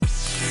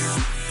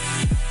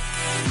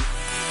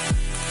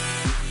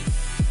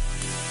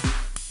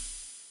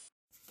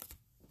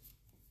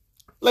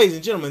Ladies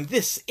and gentlemen,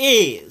 this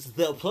is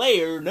the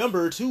Player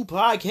Number 2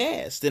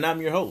 podcast, and I'm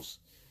your host,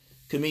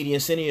 Comedian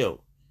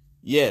Cineo.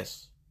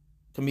 Yes,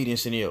 Comedian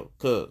Cineo,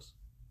 cuz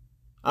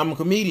I'm a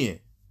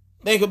comedian.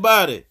 Think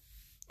about it.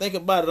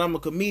 I'm a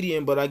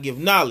comedian, but I give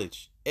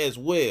knowledge as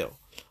well.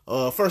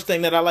 First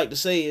thing that I like to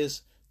say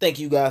is thank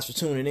you guys for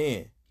tuning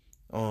in.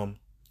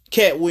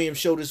 Katt Williams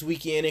show this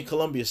weekend in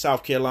Columbia,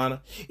 South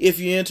Carolina. If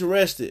you're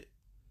interested,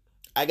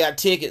 I got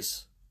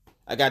tickets.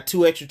 I got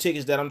 2 extra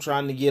tickets that I'm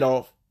trying to get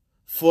off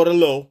for the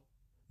low.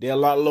 They're a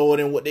lot lower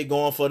than what they're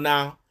going for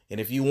now. And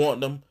if you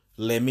want them,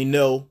 let me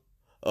know.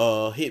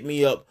 Hit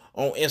me up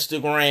on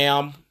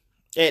Instagram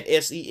at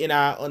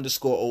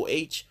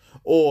SENI_OH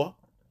or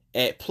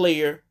at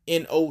Player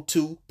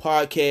NO2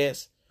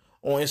 Podcast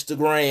on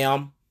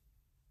Instagram.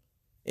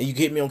 And you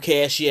can hit me on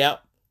Cash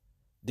App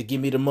to give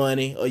me the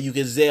money, or you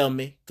can Zelle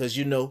me, because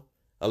you know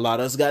a lot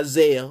of us got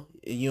Zelle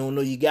and you don't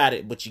know you got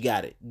it, but you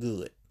got it.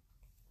 Good.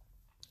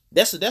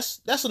 That's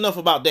enough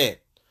about that.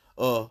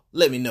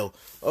 Let me know.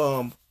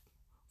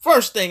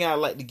 First thing I'd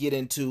like to get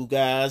into,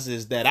 guys,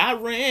 is that I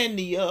ran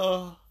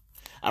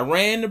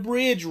the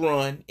bridge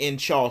run in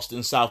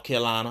Charleston, South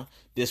Carolina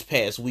this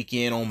past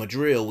weekend on my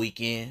drill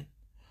weekend.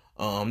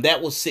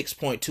 That was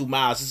 6.2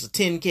 miles. It's a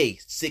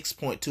 10K,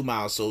 6.2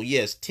 miles. So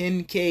yes,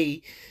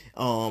 10K.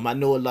 I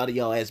know a lot of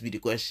y'all asked me the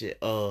question,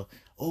 oh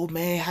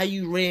man, how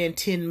you ran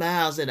 10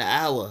 miles in an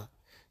hour?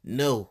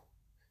 No,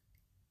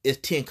 it's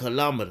 10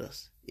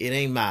 kilometers. It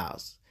ain't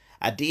miles.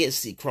 I did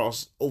see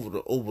cross over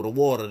the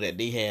water that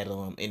they had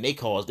in their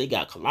cars. They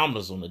got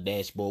kilometers on the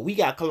dashboard. We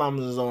got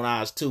kilometers on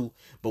ours too,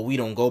 but we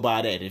don't go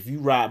by that. If you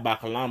ride by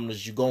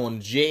kilometers, you go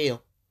in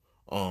jail.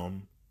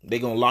 They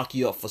gonna lock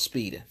you up for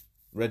speeding,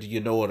 whether you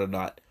know it or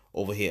not.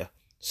 Over here,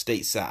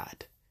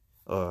 stateside.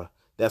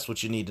 That's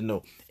what you need to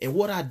know. And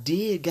what I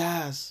did,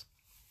 guys,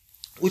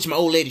 which my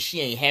old lady,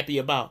 she ain't happy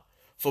about,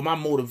 for my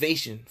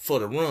motivation for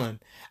the run,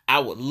 I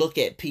would look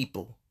at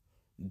people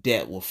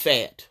that were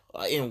fat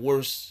or in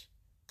worse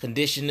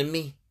condition than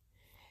me,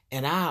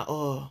 and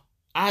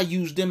I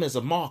use them as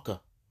a marker.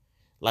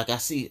 Like I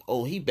see,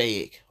 oh, he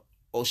big,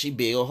 oh, she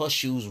big, oh, her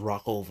shoes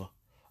rock over,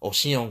 oh,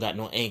 she don't got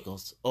no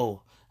ankles.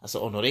 Oh, I said,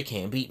 oh no, they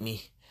can't beat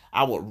me.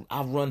 I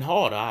run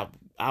harder.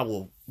 I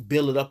will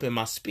build it up in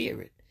my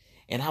spirit,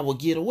 and I will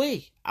get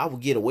away. I will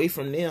get away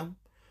from them.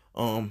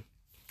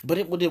 But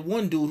it was the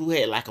one dude who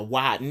had like a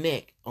wide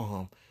neck.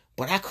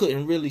 But I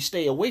couldn't really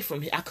stay away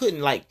from him. I couldn't,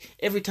 like,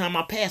 every time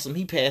I passed him,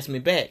 he passed me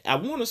back. I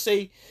want to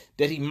say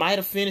that he might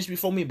have finished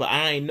before me, but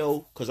I ain't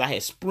know, because I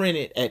had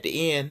sprinted at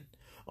the end.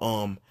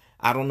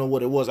 I don't know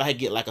what it was. I had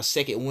get like a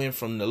second wind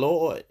from the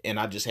Lord, and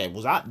I just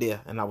was out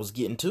there, and I was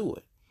getting to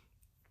it.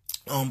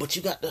 But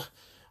you got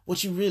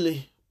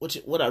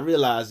what I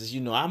realized is,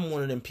 I'm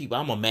one of them people.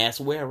 I'm a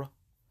mask wearer.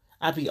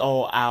 I be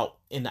all out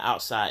in the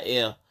outside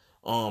air.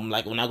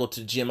 Like when I go to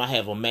the gym, I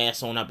have a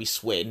mask on, I be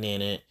sweating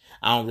in it.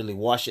 I don't really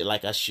wash it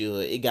like I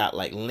should. It got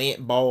like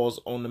lint balls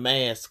on the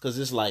mask, cause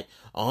it's like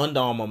a Under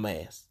Armour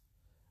mask.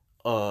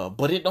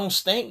 But it don't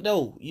stink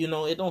though.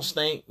 It don't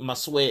stink. My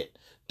sweat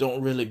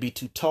don't really be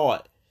too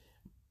taut,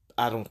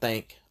 I don't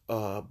think.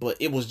 But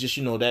it was just,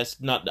 that's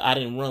not, I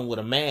didn't run with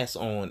a mask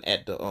on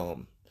at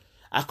the,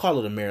 I call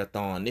it a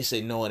marathon. They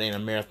say, no, it ain't a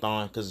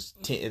marathon, cause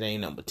it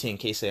ain't nothing but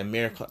 10K. Say a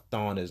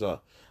marathon is, I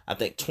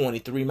think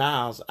 23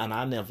 miles, and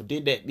I never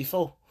did that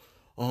before.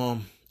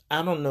 I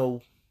don't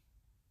know.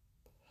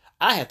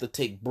 I have to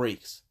take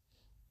breaks.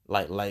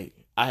 Like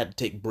I had to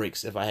take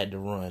breaks if I had to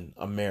run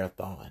a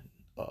marathon.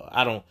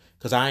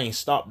 Cause I ain't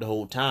stopped the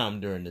whole time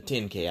during the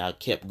 10K. I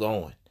kept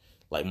going.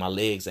 Like my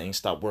legs ain't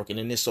stopped working.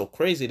 And it's so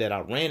crazy that I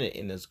ran it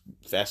in as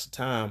fast a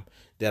time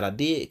that I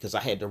did, cause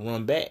I had to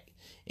run back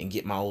and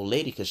get my old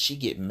lady, cause she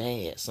get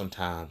mad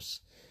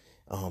sometimes.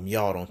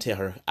 Y'all don't tell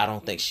her. I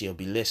don't think she'll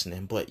be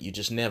listening, but you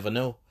just never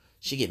know.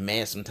 She get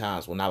mad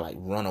sometimes when I like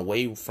run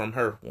away from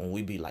her when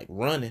we be like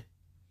running.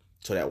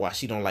 So that's why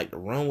she don't like to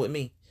run with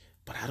me.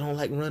 But I don't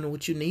like running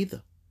with you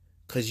neither.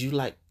 Cause you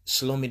like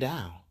slow me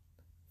down.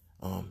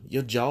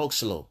 Your jog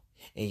slow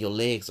and your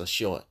legs are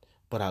short.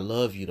 But I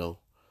love you though.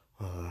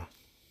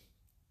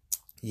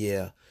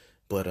 Yeah.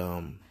 But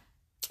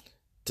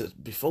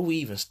before we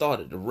even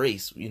started the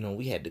race,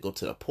 we had to go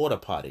to the porta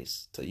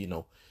potties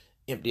to,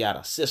 empty out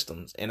our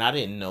systems. And I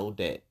didn't know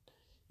that,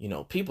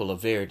 people are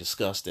very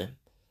disgusting.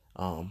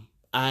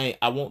 I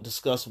won't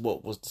discuss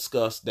what was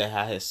discussed that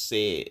I had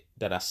said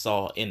that I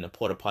saw in the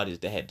porta potties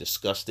that had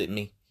disgusted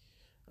me.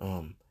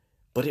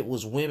 But it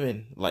was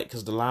women, like,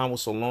 cause the line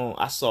was so long.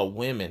 I saw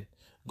women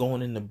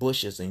going in the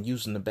bushes and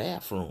using the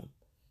bathroom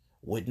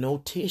with no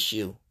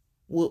tissue.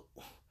 With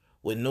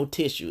no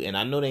tissue. And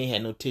I know they ain't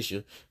had no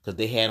tissue cause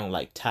they had on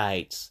like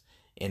tights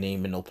and there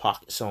ain't been no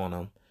pockets on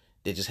them.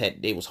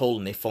 They was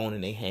holding their phone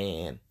in their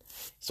hand.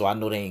 So I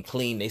know they ain't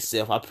clean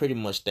themselves. I pretty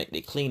much think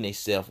they clean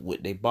themselves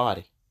with their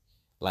body.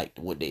 Like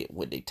with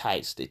they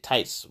tights. Their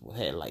tights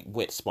had like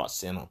wet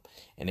spots in them.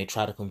 And they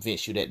try to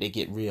convince you that they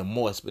get real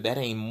moist. But that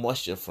ain't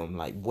moisture from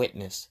like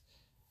wetness.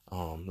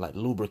 Like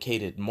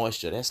lubricated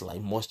moisture. That's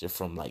like moisture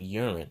from like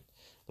urine.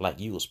 Like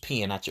you was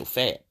peeing out your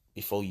fat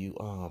before you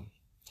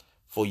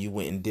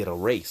went and did a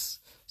race.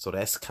 So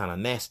that's kind of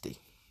nasty.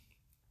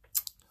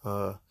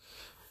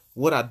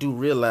 What I do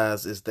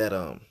realize is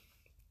that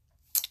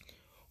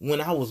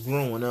when I was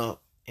growing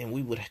up, and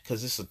we would,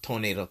 because it's a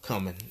tornado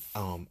coming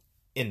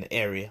in the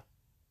area,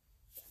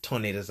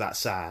 tornadoes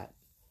outside.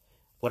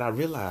 What I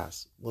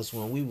realized was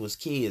when we was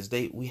kids,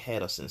 we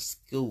had us in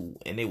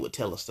school, and they would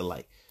tell us to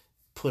like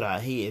put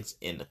our heads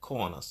in the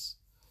corners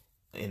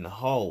in the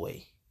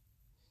hallway.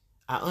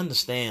 I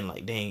understand,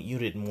 like, dang, you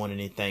didn't want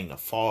anything to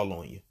fall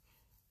on you,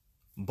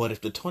 but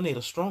if the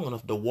tornado's strong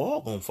enough, the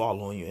wall gonna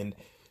fall on you, and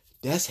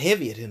that's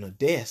heavier than a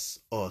desk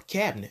or a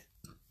cabinet.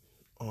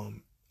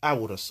 I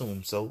would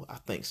assume so. I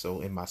think so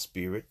in my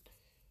spirit.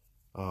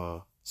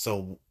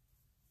 So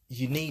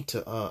you need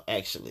to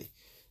actually,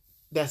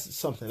 that's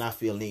something I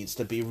feel needs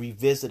to be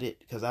revisited,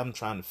 because I'm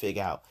trying to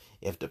figure out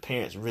if the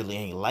parents really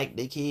ain't like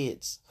their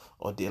kids,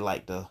 or did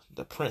like the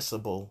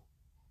principal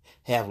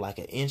have like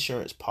an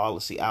insurance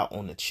policy out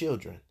on the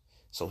children,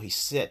 so he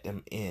set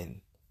them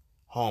in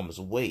harm's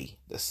way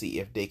to see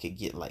if they could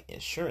get like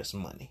insurance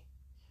money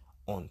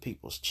on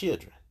people's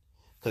children.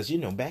 Because, you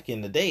know, back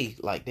in the day,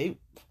 like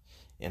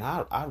and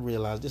I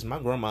realized this, my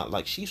grandma,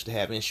 like, she used to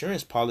have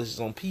insurance policies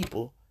on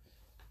people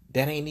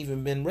that ain't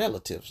even been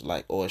relatives,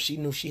 like, or she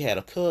knew she had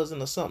a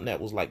cousin or something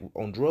that was like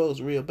on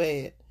drugs real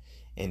bad,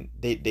 and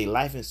they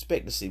life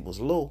expectancy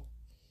was low,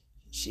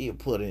 she'd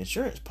put an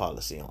insurance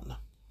policy on them.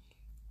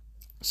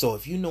 So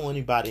if you know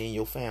anybody in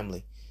your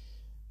family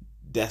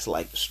that's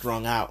like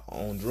strung out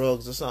on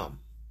drugs or something,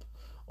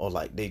 or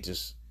like they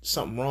just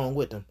something wrong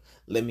with them,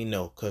 let me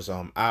know, because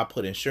I'll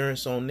put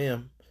insurance on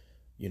them,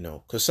 you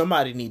know, because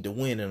somebody need to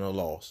win in a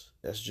loss.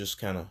 That's just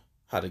kind of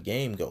how the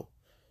game go.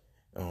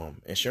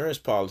 Insurance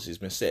policy's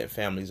been setting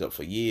families up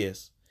for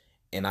years,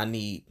 and I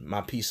need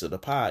my piece of the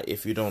pie,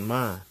 if you don't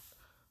mind.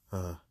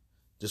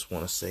 Just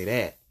want to say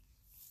that.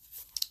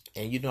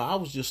 And, you know, I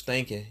was just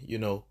thinking, you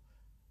know,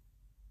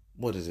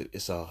 what is it?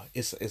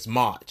 It's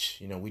March.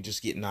 You know, we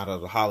just getting out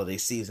of the holiday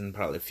season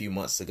probably a few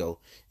months ago.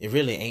 It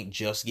really ain't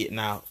just getting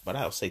out, but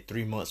I would say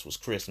 3 months was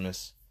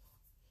Christmas.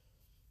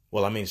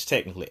 Well, I mean, it's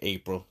technically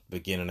April,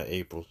 beginning of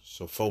April.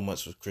 So 4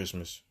 months was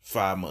Christmas.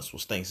 5 months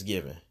was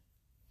Thanksgiving.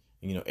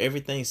 You know, every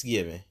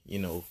Thanksgiving, you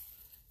know,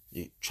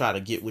 you try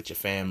to get with your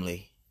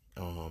family.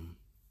 And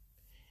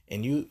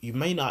you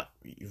may not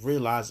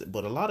realize it,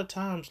 but a lot of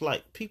times,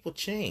 like, people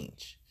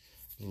change.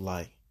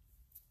 Like,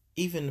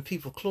 even the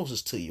people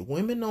closest to you.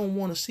 Women don't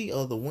want to see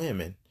other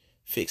women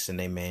fixing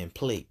their man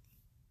plate.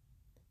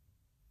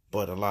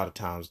 But a lot of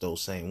times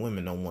those same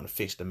women don't want to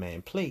fix the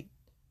man plate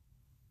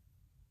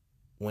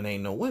when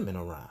ain't no women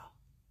around.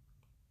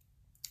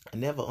 I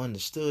never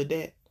understood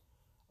that.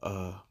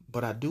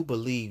 But I do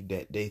believe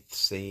that they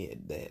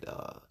said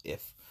that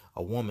if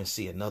a woman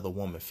see another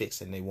woman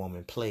fixing their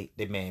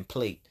man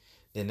plate,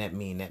 then that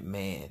mean that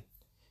man,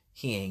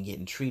 he ain't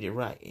getting treated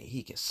right, and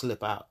he can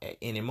slip out at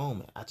any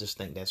moment. I just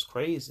think that's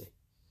crazy.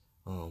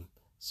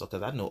 So,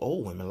 cause I know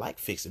old women like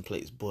fixing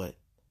plates, but,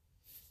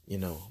 you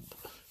know,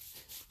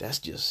 that's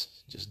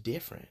just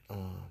different.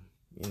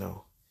 You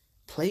know,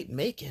 plate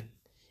making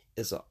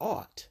is an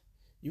art.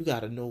 You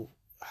gotta know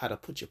how to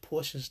put your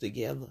portions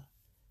together.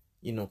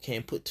 You know,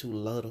 can't put too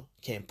little,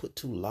 can't put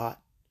too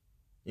lot.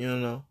 You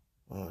know,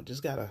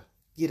 just gotta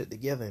get it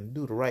together and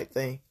do the right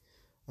thing.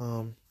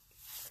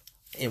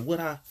 And what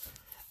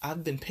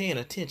I've been paying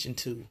attention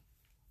to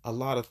a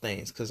lot of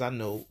things, because I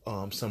know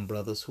some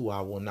brothers who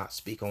I will not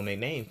speak on their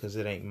name because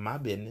it ain't my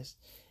business,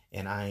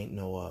 and I ain't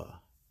no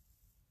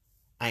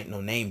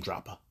name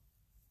dropper,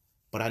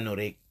 but I know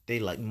they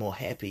like more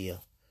happier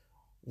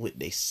with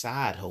their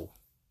side hoe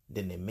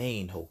than their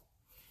main hoe.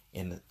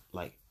 And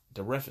like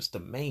the reference to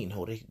main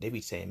hoe, they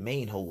be saying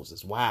main hoes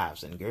is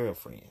wives and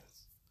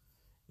girlfriends,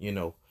 you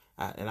know.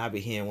 And I be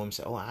hearing women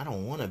say, "Oh, I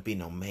don't want to be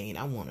no main.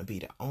 I want to be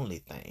the only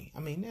thing." I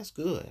mean, that's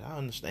good. I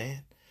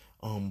understand.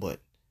 But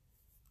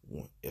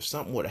if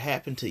something were to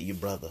happen to you,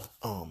 brother,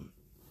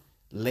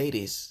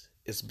 ladies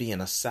is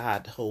being a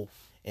side hoe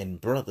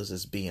and brothers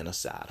is being a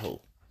side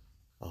hoe.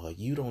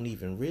 You don't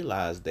even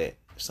realize that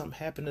if something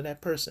happened to that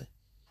person,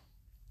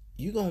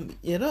 you gonna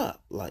get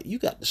up. Like, you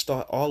got to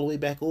start all the way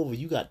back over.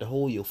 You got to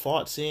hold your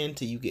farts in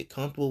till you get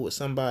comfortable with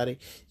somebody.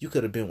 You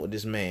could have been with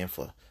this man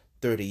for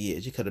 30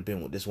 years. You could have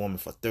been with this woman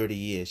for 30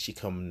 years. She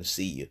coming to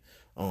see you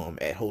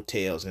at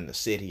hotels in the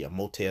city or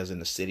motels in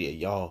the city, or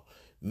y'all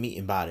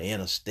meeting by the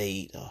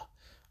interstate,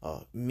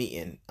 or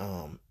meeting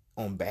on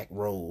back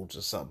roads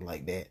or something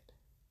like that.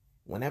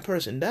 When that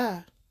person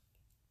died,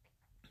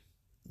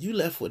 you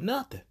left with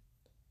nothing.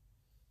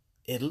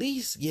 At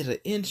least get an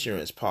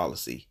insurance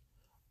policy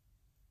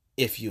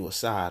if you a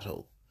side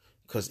hoe.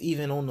 Because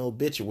even on the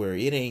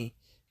obituary, it ain't,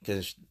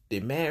 because they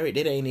married,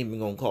 they ain't even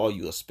gonna call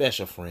you a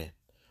special friend.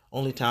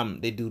 Only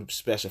time they do the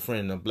special friend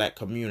in the black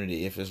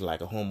community if it's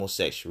like a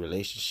homosexual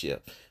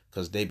relationship,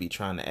 because they be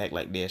trying to act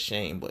like they're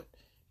ashamed. But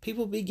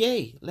people be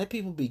gay. Let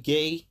people be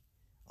gay.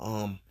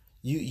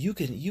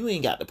 You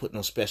ain't got to put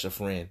no special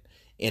friend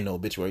in the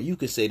obituary. You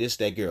could say this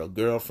that girl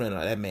girlfriend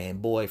or that man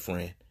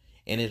boyfriend,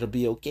 and it'll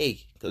be okay,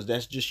 because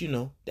that's just, you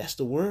know, that's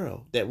the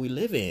world that we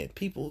live in.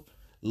 People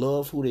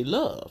love who they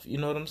love. You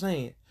know what I'm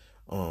saying?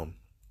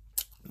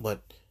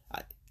 But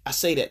I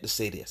say that to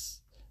say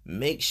this.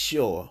 Make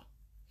sure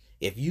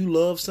if you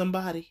love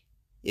somebody,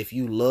 if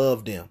you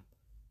love them,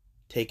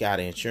 take out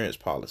an insurance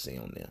policy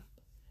on them.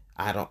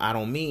 I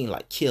don't mean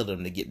like kill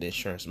them to get the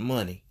insurance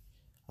money.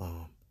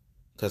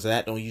 Cause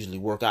that don't usually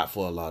work out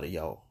for a lot of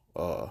y'all.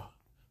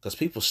 Cause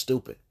people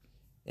stupid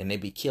and they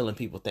be killing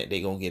people, think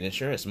they gonna get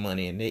insurance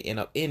money and they end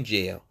up in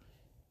jail.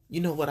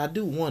 You know what? I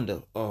do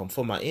wonder,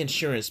 for my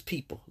insurance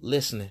people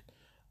listening,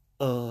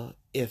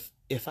 if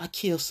I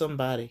kill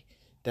somebody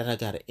that I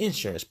got an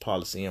insurance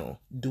policy on,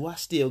 do I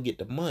still get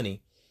the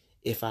money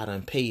if I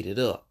done paid it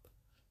up?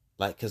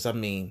 Like, cause I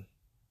mean,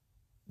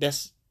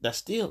 that's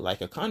still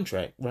like a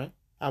contract, right?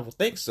 I would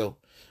think so.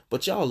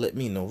 But y'all let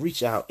me know.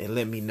 Reach out and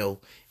let me know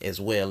as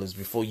well as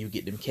before you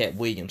get them Katt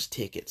Williams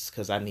tickets,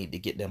 because I need to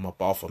get them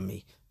up off of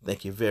me.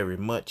 Thank you very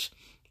much.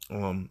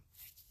 And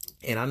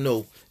I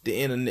know the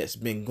internet's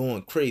been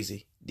going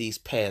crazy this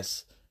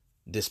past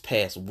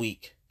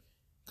week,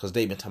 because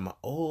they've been talking about,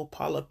 oh,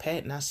 Paula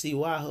Patton, I see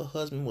why her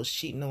husband was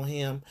cheating on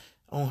him,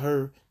 on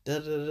her. Da,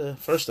 da, da.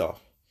 First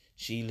off,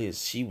 she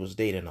was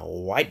dating a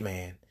white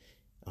man,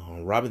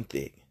 Robin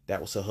Thicke. That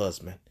was her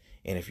husband.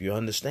 And if you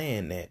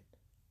understand that,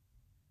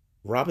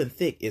 Robin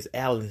Thicke is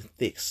Alan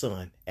Thicke's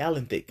son.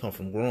 Alan Thicke come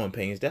from growing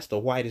pains. That's the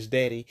whitest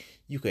daddy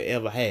you could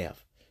ever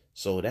have.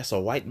 So that's a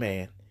white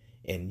man.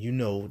 And you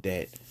know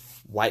that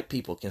white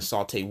people can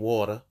saute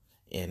water.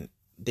 And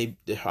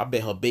I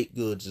bet her baked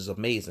goods is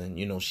amazing.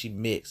 You know, she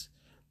mixed.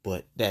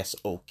 But that's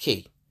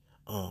okay.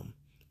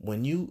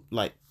 When you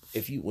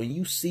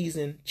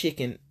season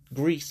chicken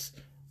grease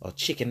or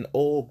chicken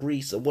oil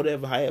grease or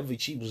whatever, however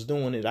she was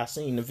doing it, I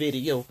seen the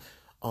video.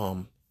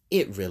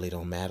 It really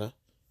don't matter.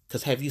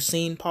 Cause have you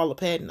seen Paula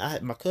Patton?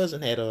 My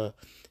cousin had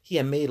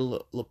made a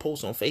little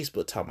post on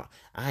Facebook talking about,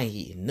 I ain't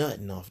eating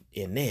nothing off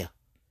in there.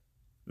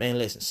 Man,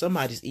 listen,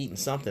 somebody's eating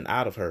something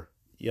out of her.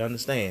 You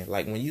understand?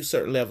 Like when you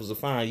certain levels of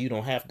fine, you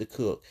don't have to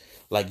cook.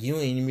 Like you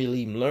ain't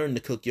really even learned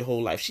to cook your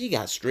whole life. She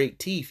got straight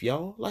teeth,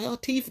 y'all. Like her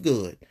teeth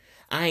good.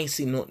 I ain't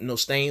seen no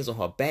stains on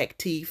her back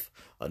teeth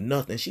or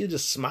nothing. She was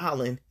just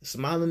smiling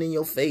in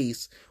your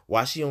face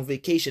while she on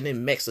vacation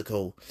in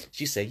Mexico.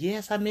 She said,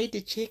 yes, I made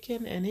the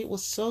chicken and it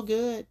was so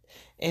good.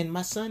 And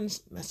my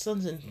son's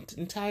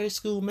entire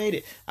school made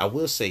it. I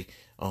will say,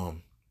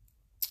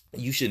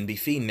 you shouldn't be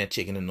feeding that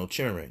chicken to no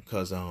children,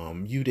 because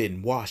you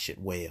didn't wash it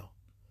well.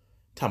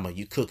 Talking about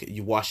you cook it,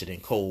 you wash it in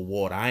cold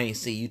water. I ain't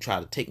see you try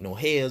to take no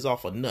hairs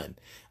off or nothing.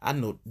 I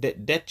know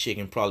that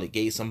chicken probably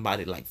gave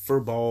somebody like fur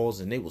balls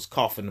and they was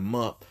coughing them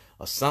up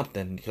or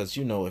something. Because,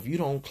 you know, if you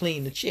don't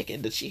clean the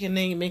chicken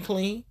ain't been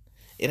clean.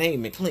 It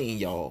ain't been clean,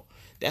 y'all.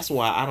 That's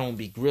why I don't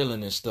be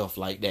grilling and stuff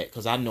like that,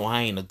 because I know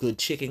I ain't a good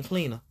chicken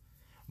cleaner.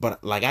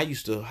 But like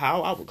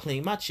how I would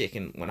clean my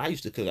chicken when I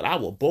used to cook it, I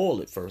would boil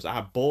it first.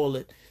 I boil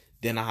it,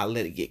 then I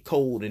let it get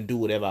cold and do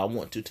whatever I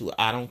want to it.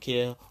 I don't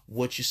care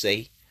what you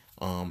say.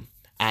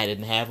 I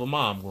didn't have a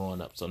mom growing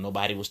up, so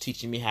nobody was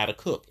teaching me how to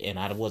cook, and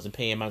I wasn't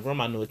paying my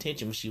grandma no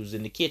attention when she was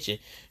in the kitchen,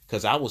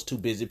 because I was too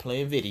busy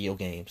playing video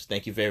games.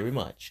 Thank you very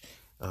much.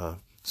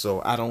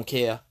 So I don't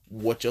care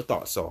what your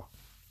thoughts are.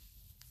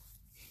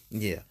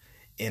 Yeah.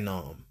 And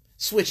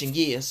switching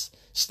gears,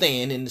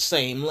 staying in the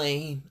same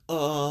lane.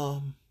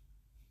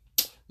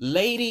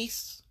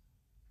 Ladies,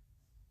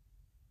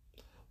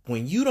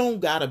 when you don't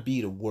gotta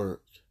be to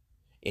work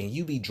and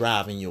you be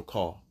driving your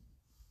car,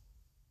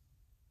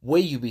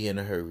 where you be in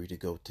a hurry to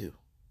go to?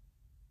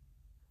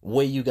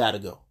 Where you gotta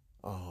go?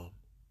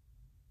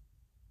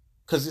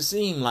 Cause it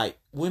seems like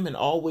women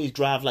always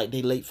drive like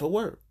they late for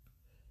work.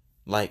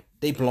 Like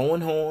they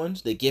blowing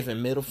horns, they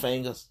giving middle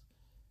fingers.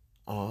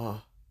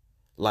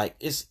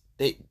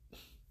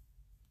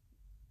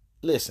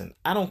 Listen,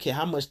 I don't care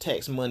how much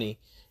tax money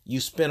you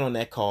spend on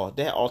that car.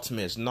 That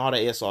Ultimate is not a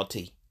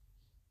SRT.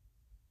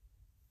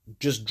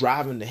 Just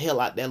driving the hell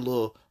out that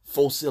little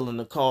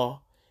 4-cylinder car.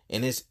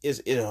 And it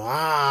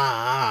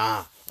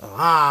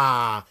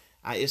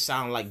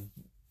sounds like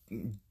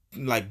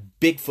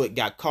Bigfoot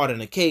got caught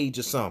in a cage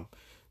or something.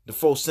 The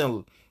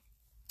 4-cylinder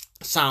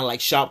sound like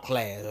shop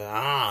class.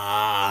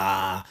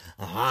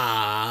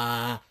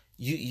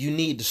 You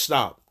need to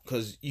stop,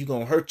 because you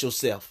gonna hurt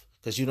yourself,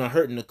 because you done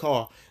hurting the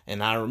car.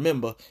 And I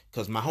remember,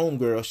 because my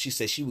homegirl, she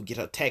said she would get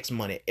her tax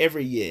money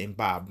every year and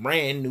buy a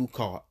brand new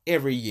car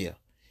every year.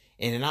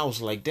 And then I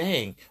was like,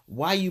 dang,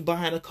 why you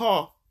buying a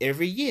car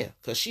every year?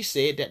 Because she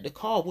said that the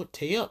car would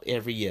tear up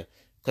every year,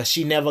 because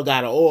she never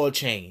got an oil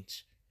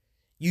change.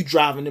 You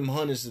driving them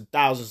hundreds of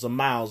thousands of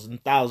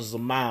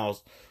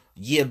miles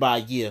year by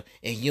year,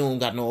 and you don't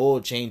got no oil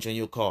change on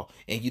your car,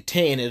 and you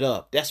tearing it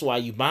up. That's why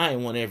you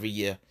buying one every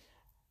year.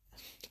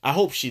 I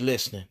hope she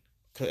listening,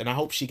 and I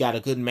hope she got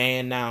a good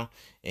man now,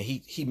 and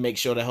he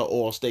makes sure that her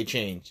oil stay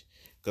changed.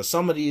 Because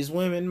some of these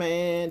women,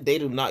 man, they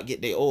do not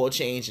get their oil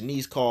changed, and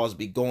these cars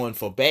be going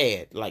for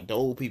bad. Like the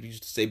old people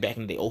used to say back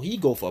in the day, oh, he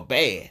go for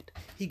bad.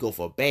 He go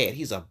for bad.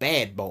 He's a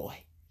bad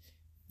boy.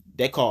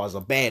 That car is a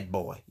bad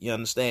boy. You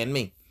understand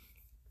me?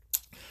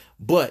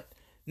 But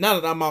now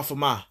that I'm off of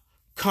my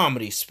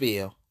comedy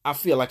spiel, I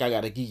feel like I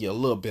got to give you a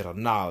little bit of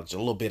knowledge, a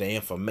little bit of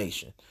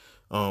information.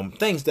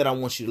 Things that I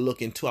want you to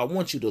look into. I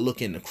want you to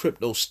look into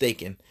crypto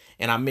staking.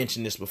 And I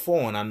mentioned this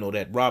before, and I know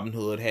that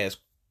Robinhood has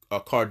a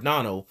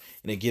Cardano,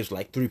 and it gives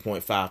like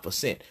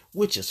 3.5%,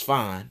 which is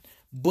fine.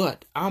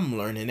 But I'm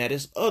learning that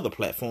there's other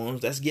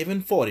platforms that's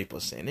giving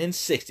 40% and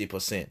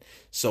 60%.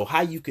 So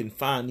how you can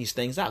find these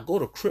things out, go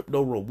to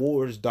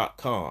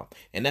cryptorewards.com,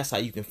 and that's how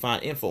you can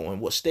find info.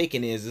 And what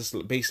staking is, this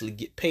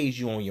basically pays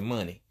you on your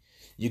money.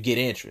 You get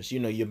interest.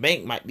 Your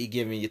bank might be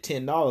giving you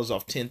 $10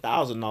 off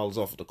 $10,000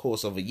 off the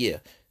course of a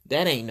year.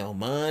 That ain't no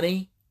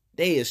money.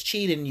 They is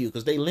cheating you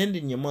because they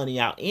lending your money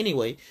out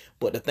anyway.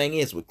 But the thing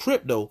is, with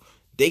crypto,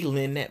 they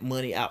lend that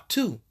money out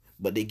too,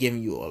 but they're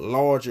giving you a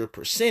larger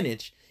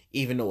percentage,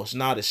 even though it's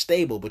not as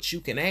stable. But you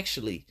can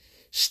actually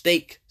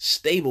stake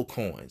stable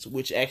coins,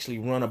 which actually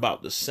run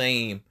about the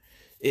same.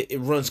 It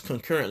runs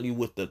concurrently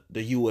with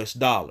the US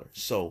dollar.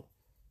 So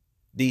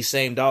these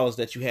same dollars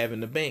that you have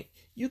in the bank,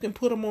 you can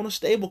put them on a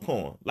stable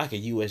coin like a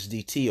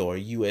USDT or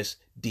a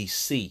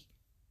USDC.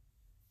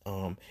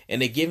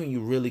 And they're giving you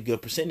really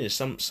good percentage.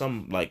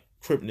 Some like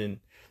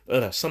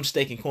some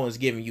staking coins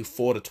giving you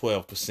 4 to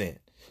 12%.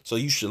 So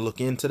you should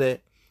look into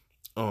that.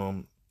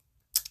 I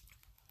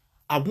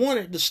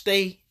wanted to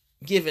stay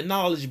giving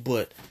knowledge,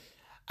 but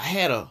I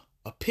had a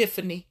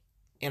epiphany,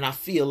 and I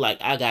feel like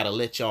I gotta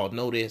let y'all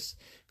know this,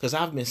 because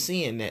I've been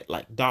seeing that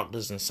like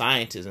doctors and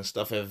scientists and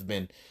stuff have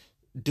been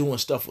doing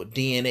stuff with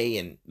DNA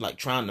and like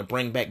trying to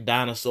bring back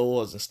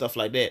dinosaurs and stuff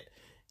like that.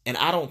 And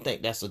I don't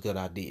think that's a good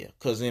idea,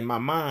 because in my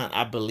mind,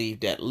 I believe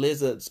that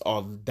lizards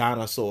are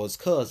dinosaurs'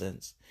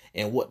 cousins.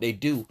 And what they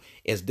do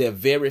is they're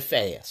very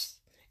fast.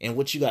 And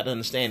what you got to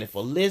understand, if a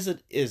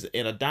lizard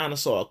and a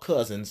dinosaur are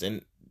cousins,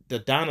 and the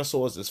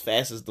dinosaur is as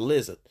fast as the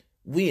lizard,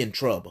 we in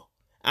trouble.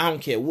 I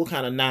don't care what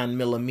kind of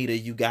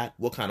 9mm you got,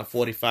 what kind of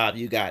 45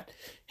 you got.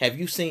 Have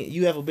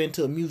you ever been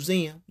to a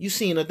museum? You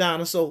seen a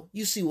dinosaur?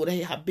 You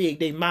see how big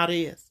their mouth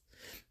is?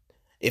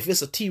 If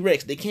it's a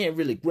T-Rex, they can't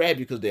really grab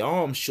you because their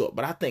arm's short,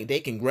 but I think they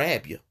can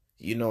grab you.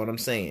 You know what I'm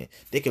saying?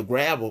 They could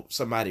grab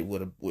somebody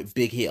with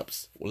big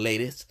hips,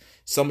 ladies.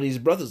 Some of these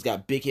brothers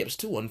got big hips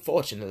too,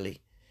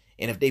 unfortunately.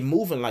 And if they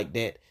moving like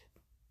that,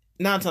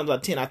 9 times out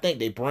of 10, I think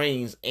their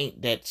brains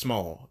ain't that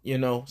small,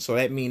 So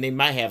that means they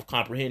might have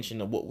comprehension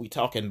of what we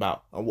talking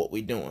about or what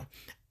we doing.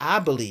 I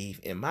believe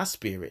in my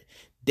spirit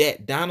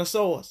that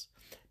dinosaurs,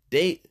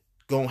 they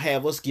gonna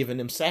have us giving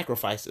them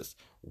sacrifices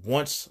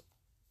once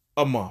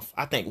a month.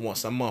 I think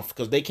once a month,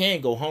 because they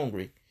can't go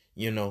hungry.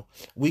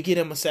 We get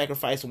them a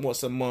sacrifice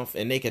once a month,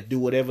 and they can do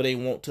whatever they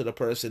want to the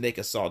person. They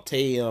can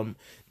saute them,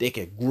 they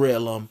can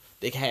grill them,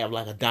 they can have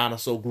like a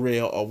dinosaur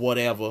grill or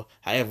whatever,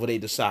 however they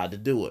decide to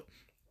do it.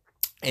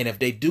 And if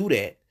they do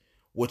that,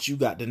 what you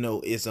got to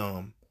know is,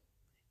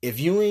 if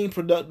you ain't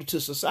productive to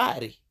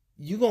society,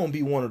 you're gonna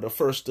be one of the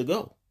first to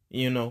go.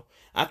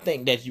 I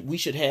think that we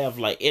should have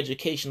like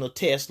educational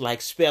tests,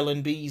 like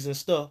spelling bees and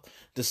stuff,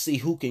 to see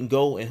who can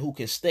go and who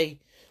can stay.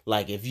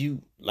 Like if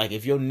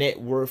your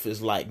net worth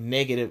is like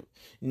negative,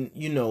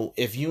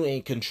 if you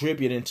ain't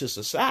contributing to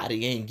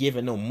society, ain't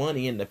giving no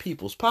money into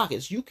people's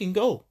pockets, you can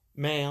go,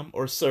 ma'am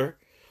or sir.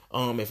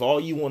 If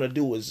all you want to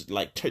do is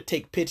like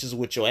take pictures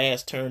with your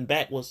ass turned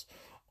backwards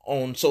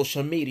on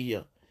social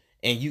media,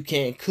 and you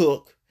can't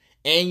cook,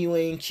 and you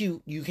ain't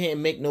cute, you can't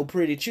make no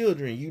pretty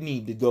children, you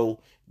need to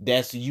go.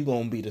 You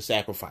gonna be the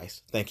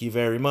sacrifice. Thank you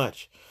very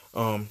much.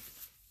 That's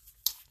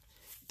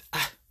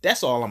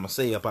all I'm gonna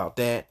say about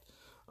that.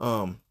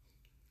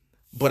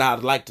 But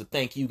I'd like to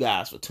thank you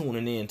guys for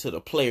tuning in to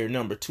the Player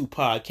Number 2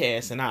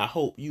 podcast, and I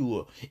hope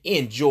you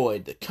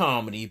enjoyed the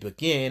comedy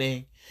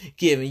beginning,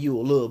 giving you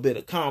a little bit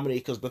of comedy,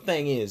 because the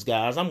thing is,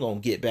 guys, I'm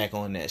going to get back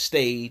on that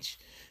stage,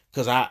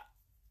 because I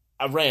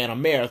ran a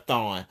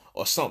marathon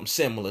or something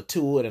similar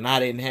to it, and I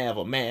didn't have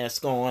a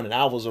mask on, and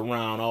I was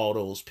around all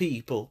those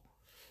people.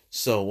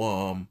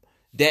 So,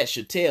 that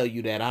should tell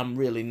you that I'm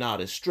really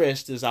not as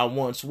stressed as I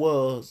once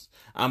was.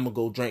 I'm going to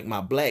go drink my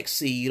black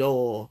seed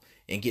oil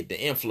and get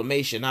the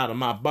inflammation out of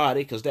my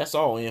body, because that's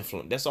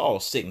all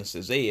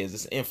sicknesses is.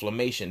 It's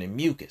inflammation and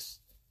mucus.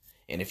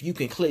 And if you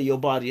can clear your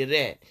body of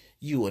that,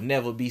 you will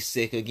never be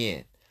sick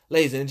again.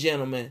 Ladies and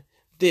gentlemen,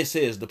 this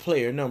is the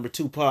Player Number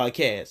 2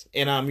 podcast,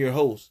 and I'm your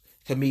host,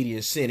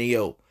 Comedian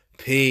Cineo.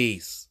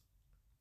 Peace.